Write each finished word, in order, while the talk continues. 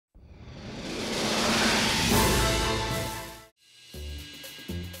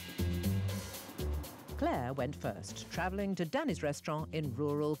Anna went first, travelling to Danny's restaurant in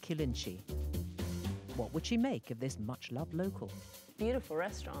rural Killinchy. What would she make of this much-loved local? Beautiful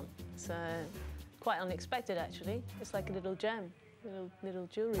restaurant. It's quite unexpected, actually. It's like a little gem, little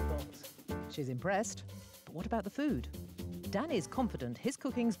jewellery box. She's impressed, but what about the food? Danny's confident his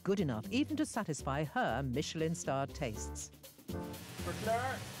cooking's good enough even to satisfy her Michelin-starred tastes. For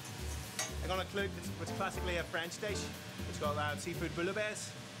Claire, I'm going to cook what's classically a French dish. It's called seafood bouillabaisse.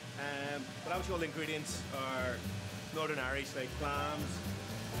 But obviously all the ingredients are Northern Irish, like clams,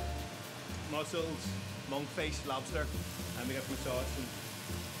 mussels, monkfish, lobster, and we got some sauce, and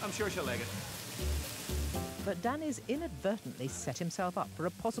I'm sure she'll like it. But Danny's inadvertently set himself up for a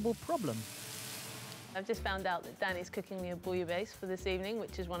possible problem. I've just found out that Danny's cooking me a bouillabaisse for this evening,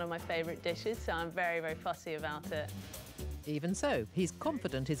 which is one of my favourite dishes, so I'm very, very fussy about it. Even so, he's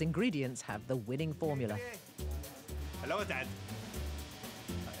confident his ingredients have the winning formula. Hello, Dad.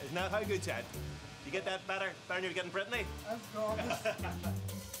 Isn't that how good, Dad? You get that better than you're getting Brittany?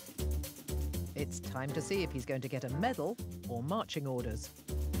 It's time to see if he's going to get a medal or marching orders.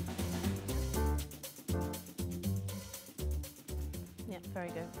 Yeah, very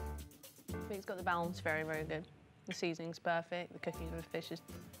good. I think it's got the balance very, very good. The seasoning's perfect, the cooking of the fish is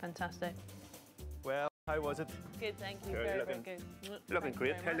fantastic. Well, how was it? Good, thank you. Good, very, looking, very good. Looking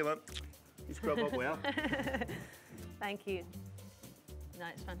great. Tell you what, you scrub up well. Thank you. No,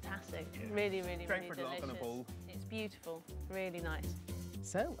 it's fantastic. Yeah. Really, really, Straight really for delicious. in a bowl. It's beautiful, really nice.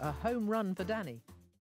 So, a home run for Danny.